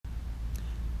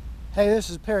Hey, this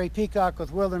is Perry Peacock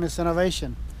with Wilderness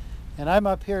Innovation, and I'm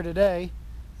up here today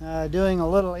doing a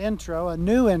little intro, a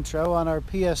new intro on our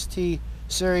PST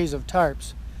series of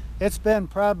tarps. It's been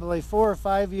probably 4 or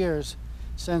 5 years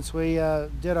since we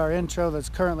did our intro that's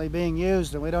currently being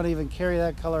used, and we don't even carry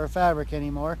that color of fabric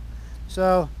anymore.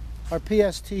 So our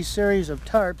PST series of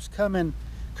tarps come in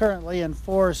currently in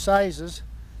 4 sizes.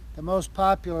 The most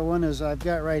popular one is I've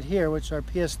got right here, which are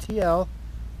PSTL,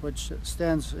 which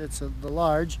stands, the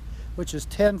large, which is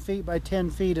 10 feet by 10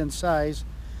 feet in size.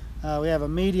 We have a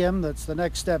medium that's the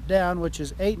next step down, which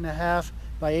is 8.5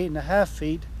 by 8.5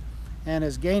 feet and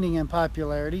is gaining in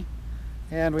popularity.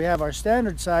 And we have our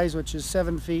standard size, which is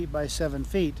 7 feet by 7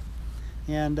 feet.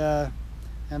 And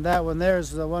that one there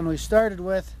is the one we started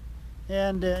with.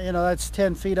 And you know, that's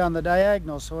 10 feet on the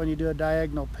diagonal. So when you do a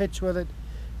diagonal pitch with it,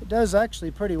 it does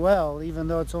actually pretty well, even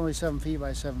though it's only 7 feet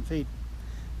by 7 feet.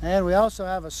 And we also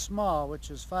have a small, which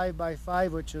is 5 by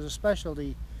 5, which is a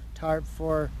specialty tarp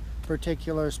for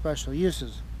particular special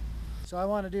uses. So I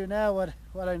want to do now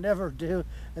what I never do,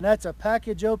 and that's a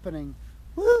package opening.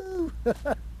 Woo!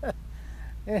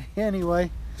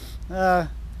 Anyway, I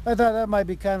thought that might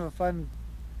be kind of a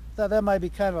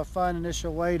fun.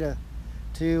 Initial way to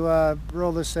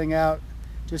roll this thing out.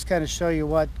 Just kind of show you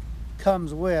what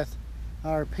comes with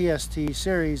our PST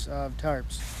series of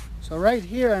tarps. So right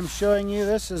here I'm showing you,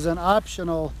 this is an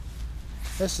optional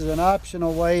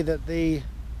way that the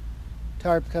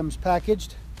tarp comes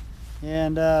packaged.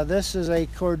 And this is a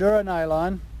Cordura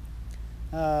nylon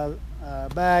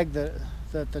bag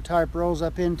that the tarp rolls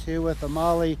up into with a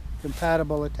MOLLE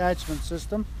compatible attachment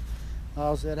system.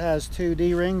 It has 2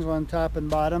 D-rings, one top and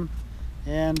bottom,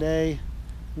 and a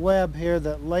web here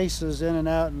that laces in and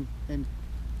out and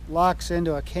locks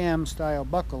into a cam style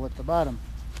buckle at the bottom.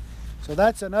 So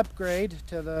that's an upgrade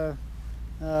to the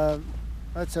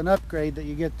that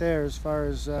you get there as far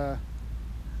as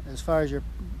your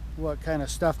what kind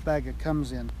of stuff bag it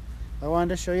comes in. I wanted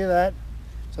to show you that.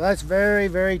 So that's very,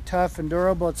 very tough and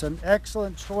durable. It's an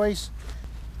excellent choice.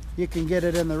 You can get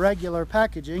it in the regular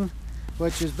packaging,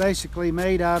 which is basically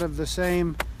made out of the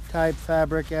same type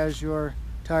fabric as your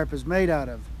tarp is made out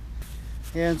of.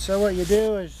 And so what you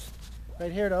do is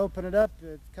right here to open it up,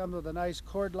 it comes with a nice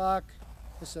cord lock.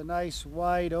 It's a nice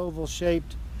wide oval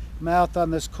shaped mouth on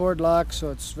this cord lock,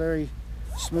 so it's very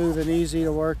smooth and easy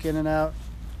to work in and out.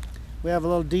 We have a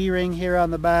little D-ring here on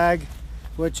the bag,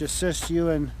 which assists you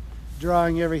in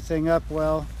drawing everything up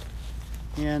well.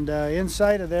 And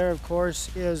inside of there, of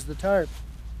course, is the tarp.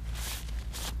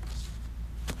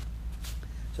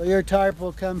 So your tarp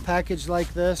will come packaged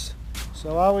like this.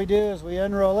 So all we do is we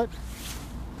unroll it.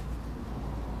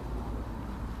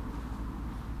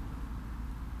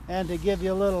 And to give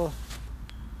you a little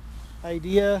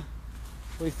idea,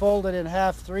 we fold it in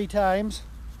half 3 times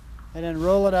and then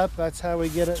roll it up. That's how we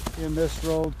get it in this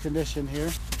rolled condition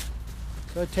here.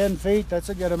 So 10 feet, that's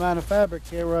a good amount of fabric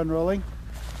here we're unrolling.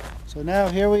 So now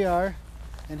here we are,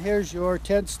 and here's your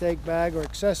tent stake bag or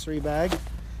accessory bag.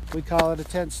 We call it a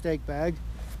tent stake bag.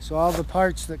 So all the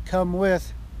parts that come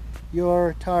with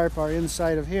your tarp are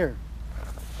inside of here.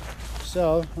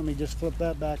 So let me just flip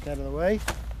that back out of the way.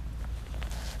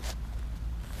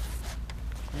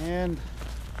 And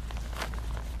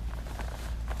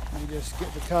let me just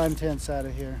get the contents out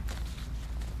of here.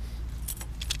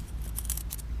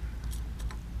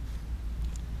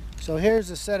 So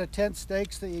here's a set of tent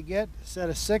stakes that you get, a set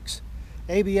of 6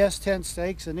 ABS tent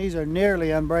stakes, and these are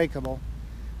nearly unbreakable.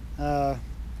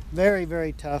 Very,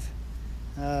 very tough.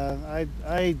 I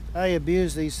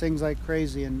abuse these things like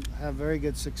crazy and have very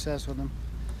good success with them.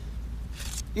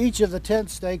 Each of the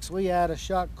tent stakes, we add a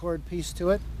shock cord piece to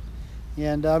it.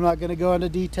 And I'm not going to go into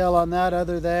detail on that,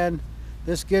 other than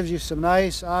this gives you some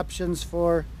nice options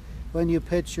for when you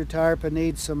pitch your tarp and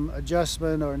need some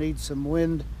adjustment or need some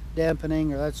wind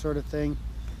dampening or that sort of thing.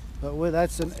 But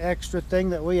that's an extra thing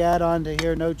that we add on to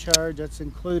here, no charge. That's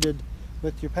included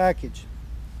with your package.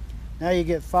 Now you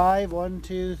get 5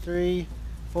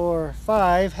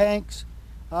 hanks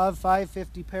of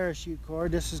 550 parachute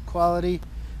cord. This is quality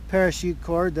parachute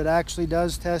cord that actually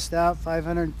does test out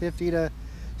 550 to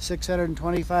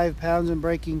 625 pounds in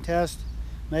breaking test,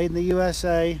 made in the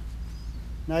USA.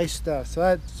 Nice stuff.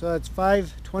 So that's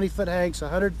 5 20-foot hanks,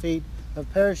 100 feet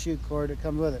of parachute cord that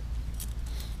comes with it.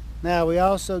 Now we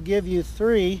also give you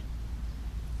 3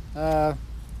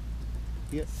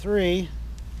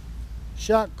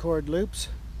 shock cord loops.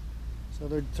 So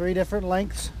they're 3 different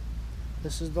lengths.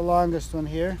 This is the longest one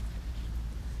here.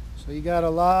 So you got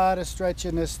a lot of stretch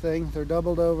in this thing. They're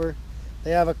doubled over. They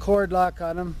have a cord lock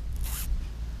on them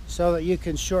so that you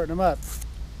can shorten them up.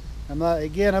 I'm not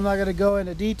going to go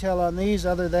into detail on these,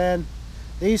 other than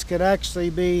These could actually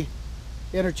be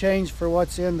interchanged for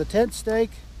what's in the tent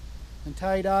stake and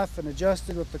tied off and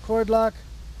adjusted with the cord lock,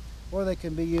 or they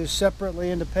can be used separately,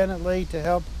 independently, to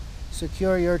help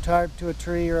secure your tarp to a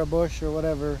tree or a bush or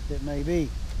whatever it may be.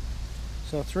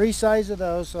 So 3 sides of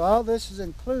those. So all this is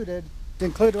included. It's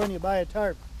included when you buy a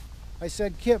tarp. I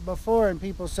said kit before and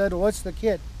people said, well, what's the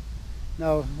kit?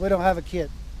 No, we don't have a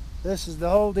kit. This is the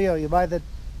whole deal. You buy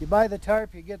the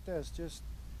tarp, you get this. Just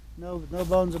no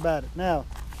bones about it. Now,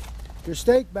 your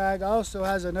stake bag also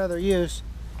has another use.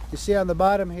 You see on the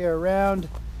bottom here, a round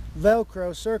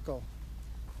Velcro circle.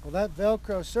 Well, that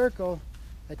Velcro circle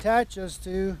attaches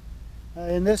to,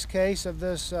 in this case of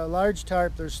this large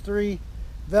tarp, there's 3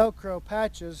 Velcro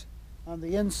patches on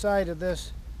the inside of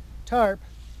this tarp,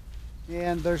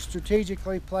 and they're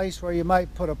strategically placed where you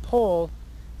might put a pole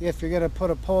if you're going to put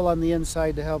a pole on the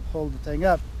inside to help hold the thing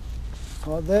up.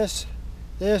 Well, this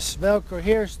Velcro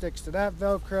here sticks to that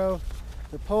Velcro.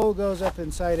 The pole goes up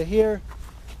inside of here.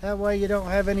 That way you don't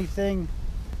have anything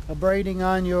abrading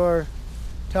on your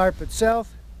tarp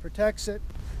itself, protects it,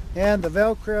 and the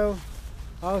Velcro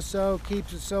also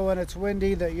keeps it so when it's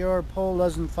windy that your pole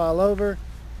doesn't fall over.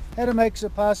 And it makes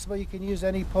it possible you can use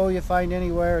any pole you find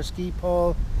anywhere, a ski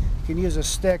pole, you can use a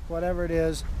stick, whatever it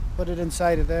is, put it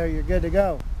inside of there, you're good to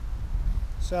go.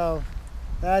 So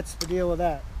that's the deal with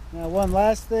that. Now one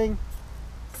last thing,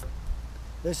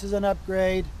 this is an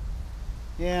upgrade,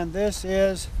 and this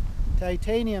is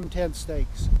titanium tent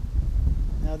stakes.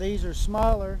 Now these are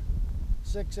smaller,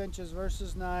 6 inches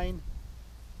versus 9,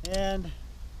 and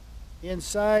in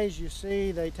size you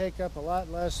see they take up a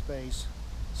lot less space.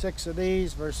 6 of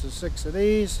these versus 6 of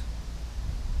these,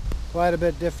 quite a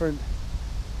bit different,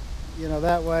 you know,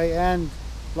 that way, and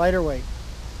lighter weight.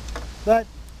 But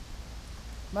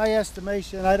my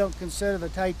estimation, I don't consider the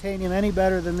titanium any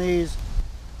better than these.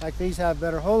 Like, these have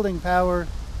better holding power,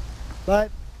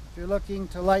 but if you're looking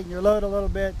to lighten your load a little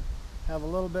bit, have a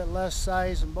little bit less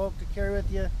size and bulk to carry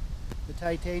with you, the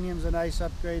titanium's a nice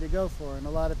upgrade to go for, and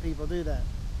a lot of people do that.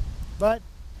 But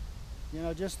you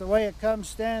know, just the way it comes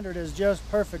standard is just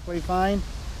perfectly fine,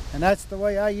 and that's the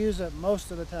way I use it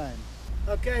most of the time.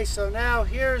 Okay, so now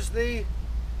here's the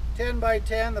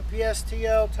 10x10, the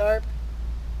PSTL tarp,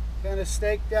 kind of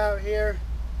staked out here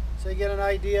so you get an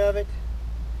idea of it.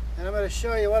 And I'm going to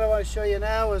show you, what I want to show you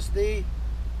now is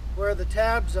where the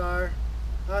tabs are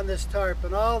on this tarp.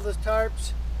 And all the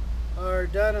tarps are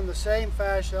done in the same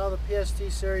fashion. All the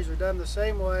PST series are done the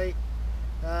same way,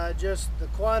 just the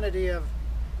quantity of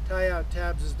tie-out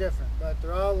tabs is different, but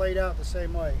they're all laid out the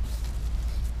same way.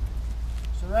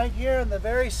 So right here in the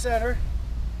very center,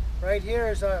 right here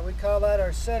is we call that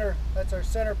our center, that's our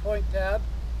center point tab.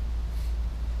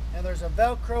 And there's a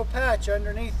Velcro patch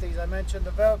underneath these. I mentioned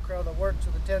the Velcro that works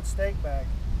with the tent stake bag.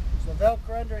 So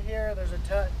Velcro under here, there's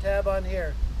a tab on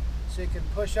here. So you can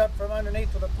push up from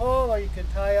underneath with a pole, or you can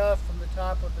tie off from the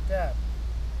top with the tab.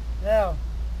 Now,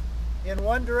 in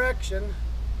one direction,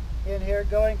 in here,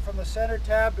 going from the center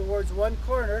tab towards one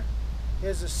corner,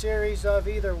 is a series of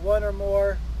either 1 or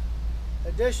more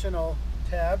additional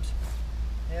tabs.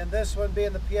 And this one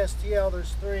being the PSTL,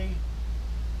 there's 3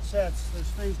 sets, there's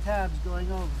 3 tabs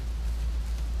going over.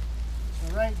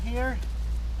 So right here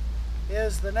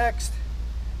is the next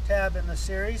tab in the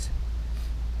series,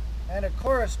 and it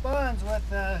corresponds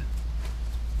with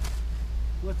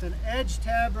an edge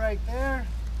tab right there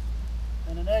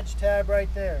and an edge tab right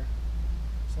there.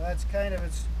 So that's kind of,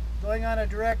 it's going on a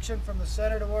direction from the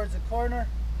center towards the corner,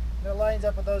 and it lines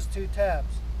up with those 2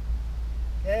 tabs.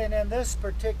 Okay, and then this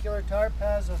particular tarp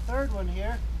has a 3rd one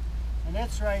here, and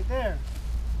it's right there.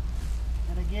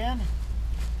 And again,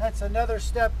 that's another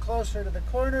step closer to the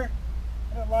corner,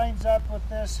 and it lines up with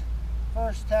this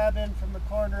first tab in from the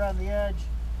corner on the edge,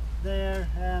 there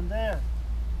and there.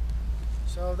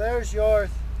 So there's your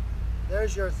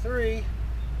 3,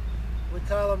 we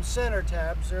call them center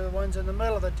tabs. They're the ones in the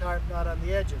middle of the tarp, not on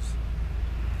the edges.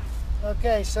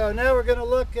 Okay, so now we're going to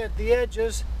look at the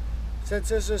edges. Since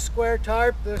this is a square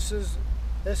tarp, this is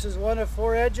one of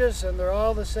 4 edges, and they're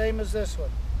all the same as this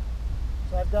one.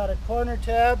 So I've got a corner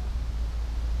tab.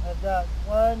 I've got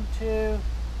 1, 2,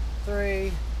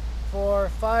 3, 4,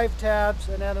 5 tabs,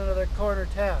 and then another corner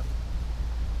tab.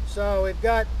 So we've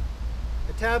got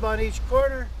a tab on each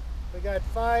corner. We've got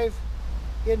 5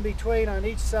 in between on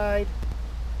each side.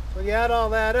 So when you add all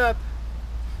that up,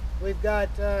 we've got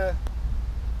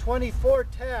 24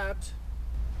 tabs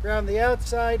around the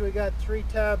outside. We got 3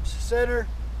 tabs center,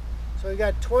 so we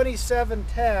got 27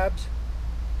 tabs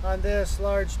on this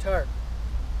large tarp.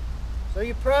 So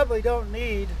you probably don't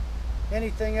need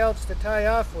anything else to tie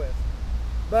off with,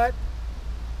 but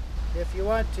if you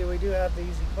want to, we do have the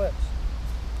easy clips.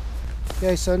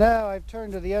 Okay, so now I've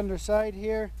turned to the underside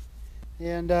here,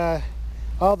 and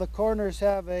all the corners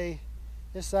have this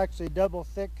is actually double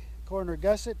thick corner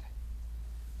gusset,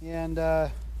 and all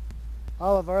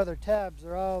of our other tabs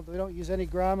are all, we don't use any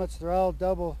grommets, they're all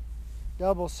double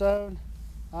sewn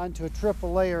onto a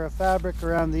triple layer of fabric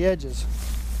around the edges.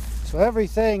 So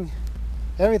everything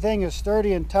is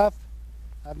sturdy and tough.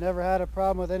 I've never had a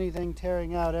problem with anything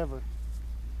tearing out ever,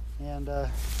 and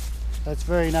that's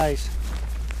very nice.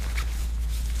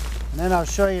 And then I'll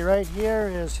show you right here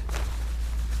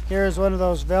is one of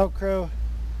those Velcro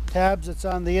tabs that's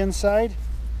on the inside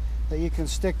that you can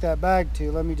stick that bag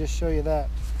to. Let me just show you that.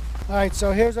 Alright,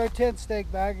 so here's our tent stake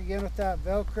bag again with that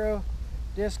Velcro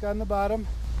disc on the bottom.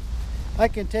 I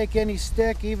can take any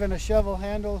stick, even a shovel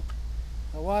handle,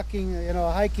 a walking,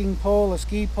 a hiking pole, a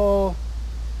ski pole,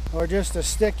 or just a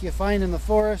stick you find in the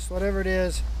forest, whatever it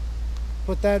is.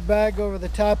 Put that bag over the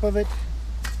top of it,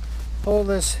 pull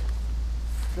this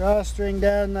drawstring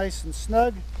down nice and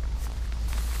snug.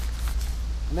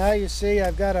 Now you see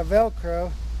I've got a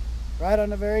Velcro right on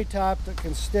the very top that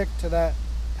can stick to that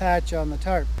patch on the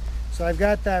tarp. So I've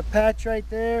got that patch right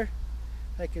there.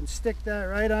 I can stick that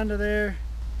right onto there,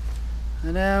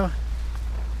 and now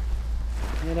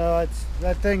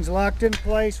that thing's locked in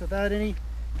place without any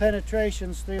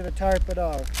penetrations through the tarp at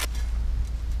all.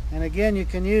 And again, you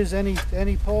can use any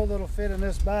pole that'll fit in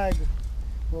this bag,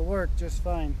 will work just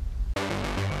fine.